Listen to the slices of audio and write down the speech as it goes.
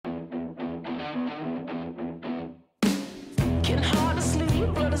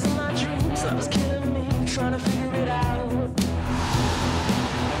trying to figure it out.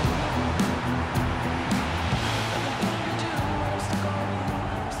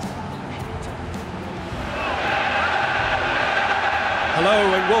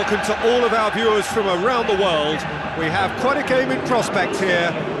 Hello and welcome to all of our viewers from around the world. We have quite a game in prospect here,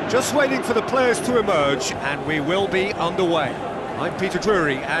 just waiting for the players to emerge, and we will be underway. I'm Peter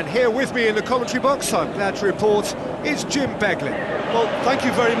Drury, and here with me in the commentary box, I'm glad to report, is Jim Beglin. Well, thank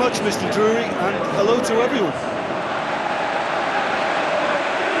you very much, Mr. Drury, and hello to everyone.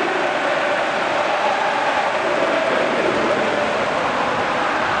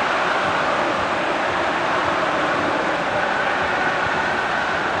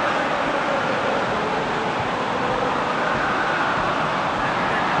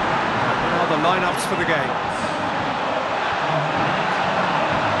 Lineups for the game.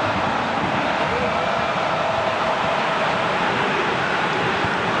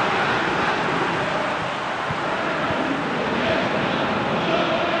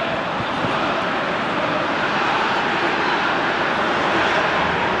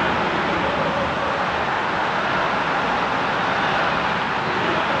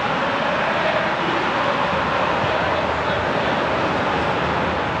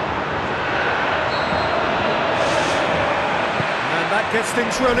 Gets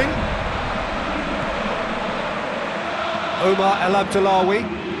things running. Omar El Abdullawi.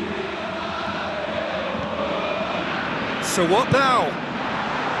 So what now?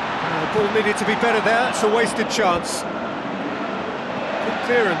 The ball needed to be better there, it's a wasted chance. Good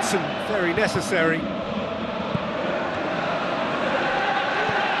clearance and very necessary.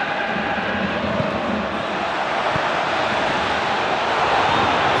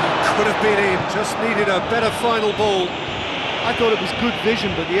 Could have been in, just needed a better final ball. I thought it was good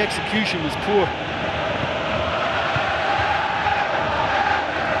vision, but the execution was poor.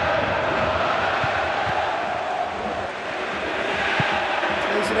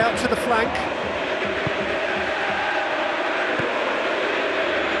 Plays it out to the flank.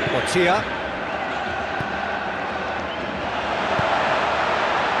 Motia.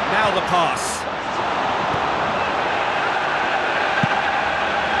 Now the pass.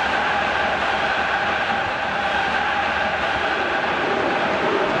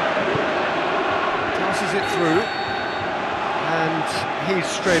 It through, and he's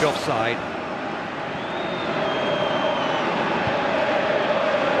straight offside.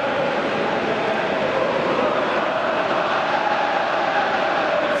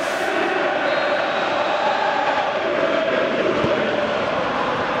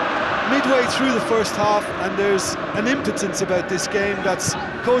 Midway through the first half, and there's an impotence about this game that's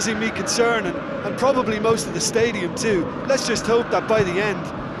causing me concern, and probably most of the stadium too. Let's just hope that by the end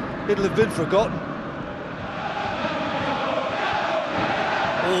it'll have been forgotten.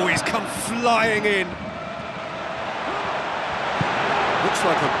 Oh, he's come flying in. Looks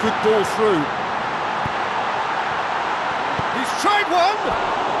like a good ball through. He's tried one!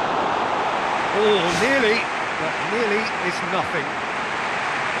 Oh, nearly, but nearly is nothing.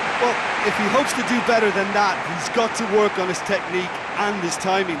 Well, if he hopes to do better than that, he's got to work on his technique and his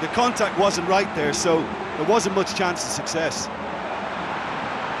timing. The contact wasn't right there, so there wasn't much chance of success.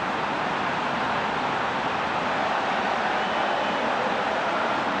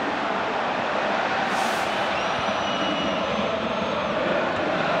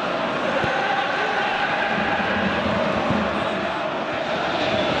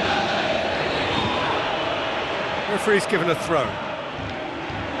 Referee's given a throw.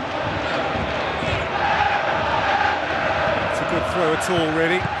 It's a good throw at all,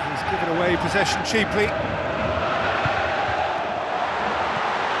 really. He's given away possession cheaply.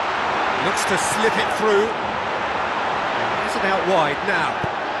 Looks to slip it through. Is it out wide now?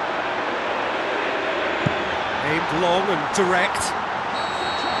 Aimed long and direct.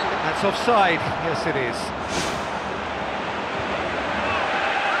 That's offside. Yes, it is.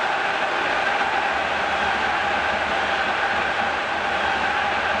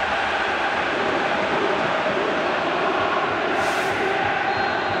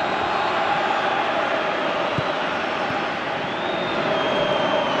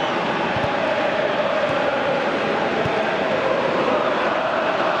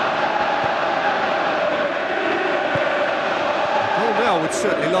 Would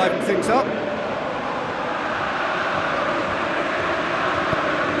certainly liven things up.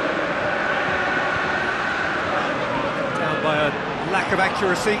 Down by a lack of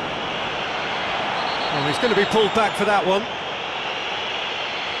accuracy. Well, he's going to be pulled back for that one.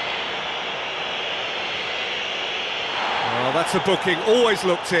 Well, that's a booking, always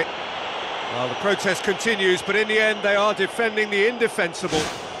looked it. Well, the protest continues, but in the end they are defending the indefensible.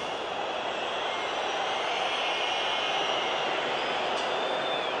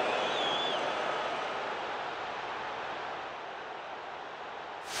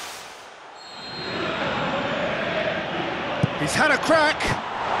 He's had a crack.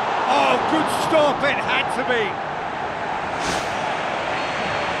 Oh, good stop, it had to be.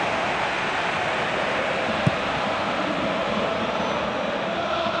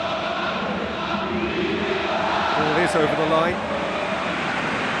 Ball is over the line.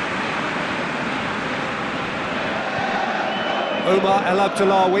 Omar El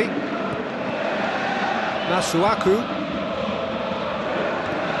Abdullawi. Masuaku.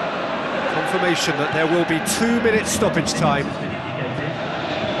 Confirmation that there will be 2 minutes stoppage time.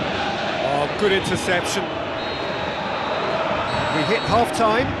 Oh, good interception. We hit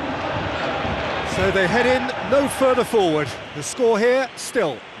half-time, so they head in no further forward. The score here,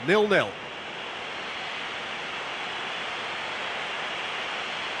 still 0-0.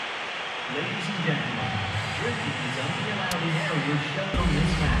 Ladies and gentlemen, drinking is only allowed in areas shown on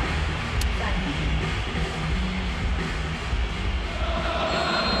this map. Thank you.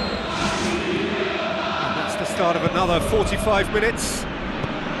 The start of another 45 minutes.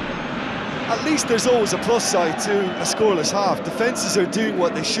 At least there's always a plus side to a scoreless half. Defences are doing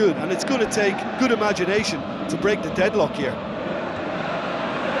what they should, and it's going to take good imagination to break the deadlock here.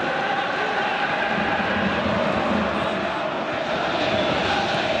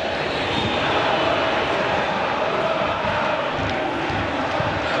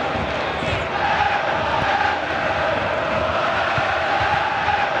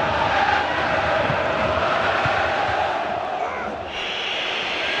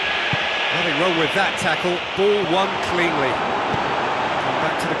 Nothing wrong with that tackle, ball won cleanly. Come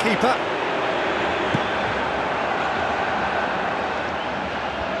back to the keeper.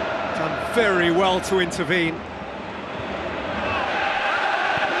 Done very well to intervene.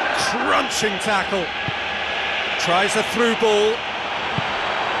 Crunching tackle. Tries a through ball.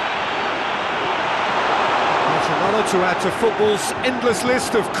 That's another to add to football's endless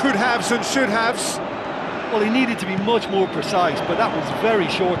list of could-haves and should-haves. Well, he needed to be much more precise, but that was very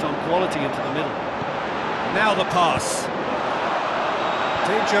short on quality into the middle. Now the pass.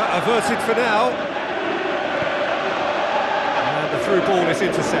 Danger averted for now. And the through ball is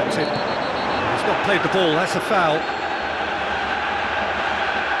intercepted. He's not played the ball, that's a foul.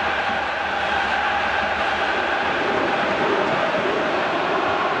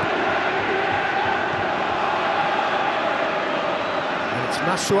 And it's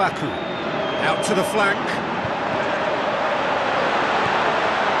Masuaku. Out to the flank.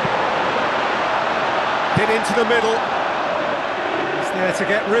 Hit into the middle. He's there to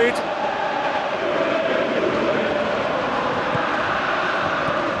get rid.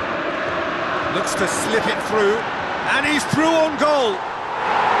 Looks to slip it through. And he's through on goal.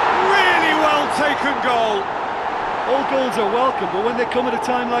 Really well taken goal. All goals are welcome, but when they come at a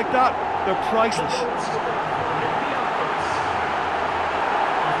time like that, they're priceless.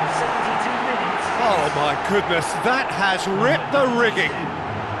 Oh my goodness, that has ripped the rigging.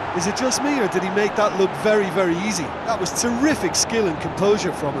 Is it just me, or did he make that look very, very easy? That was terrific skill and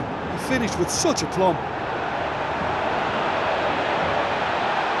composure from him. He finished with such aplomb.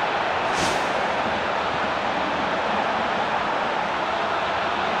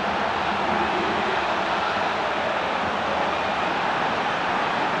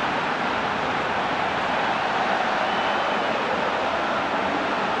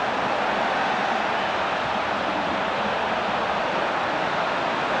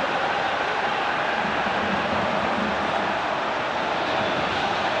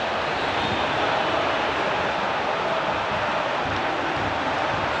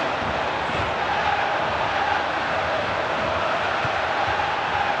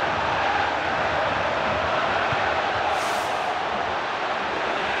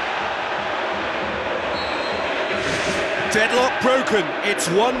 Deadlock broken, it's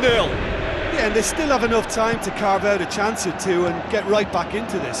 1-0. Yeah, and they still have enough time to carve out a chance or two and get right back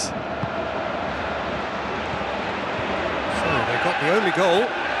into this. So they got the only goal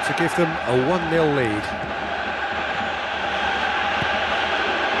to give them a 1-0 lead.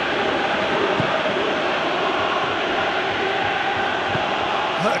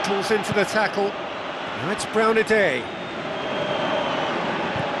 Hurtles into the tackle. Now it's Brown-Ideye.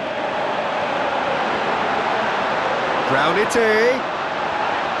 Brown-Ideye.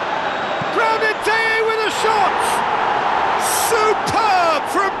 Brown-Ideye with a shot! Superb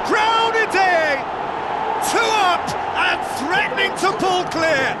from Brown-Ideye! 2 up and threatening to pull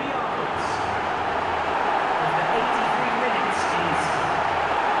clear.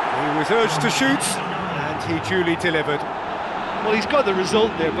 He was urged to shoot and he duly delivered. Well, he's got the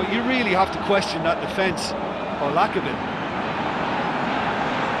result there, but you really have to question that defence, or lack of it.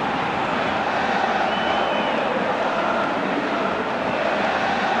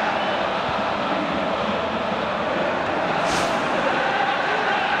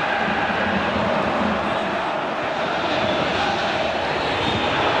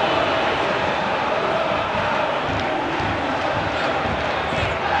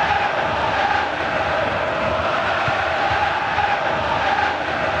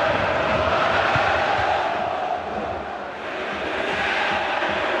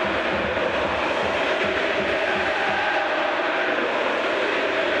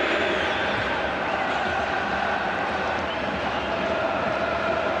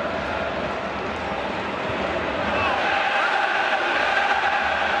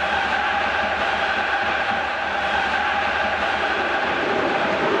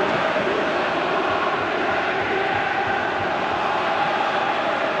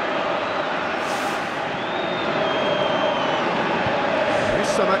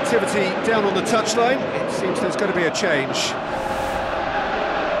 activity down on the touchline. It seems there's going to be a change.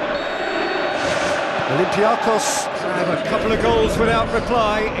 Olympiacos have a couple of goals without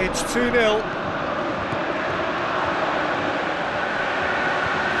reply. It's 2-0.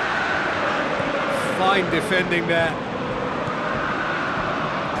 Fine defending there.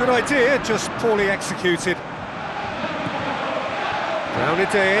 Good idea, just poorly executed. Down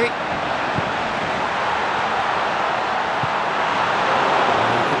a day. You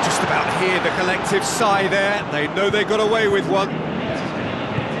can just about hear the collective sigh there. They know they got away with one.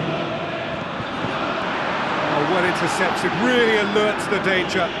 Oh, well intercepted, really alert to the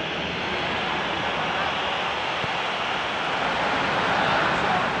danger.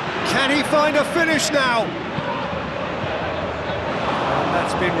 Can he find a finish now? And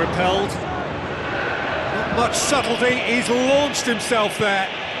that's been repelled. Not much subtlety, he's launched himself there.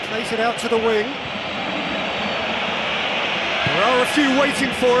 Plays it out to the wing. There are a few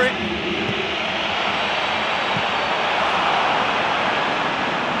waiting for it.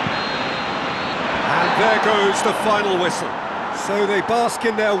 And there goes the final whistle. So they bask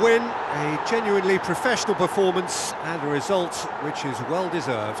in their win, a genuinely professional performance and a result which is well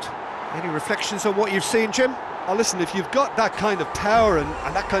deserved. Any reflections on what you've seen, Jim? Oh, listen, if you've got that kind of power and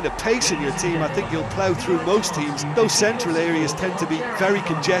that kind of pace in your team, I think you'll plough through most teams. Those central areas tend to be very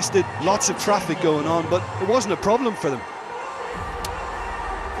congested, lots of traffic going on, but it wasn't a problem for them.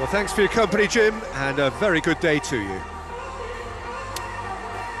 Well, thanks for your company, Jim, and a very good day to you.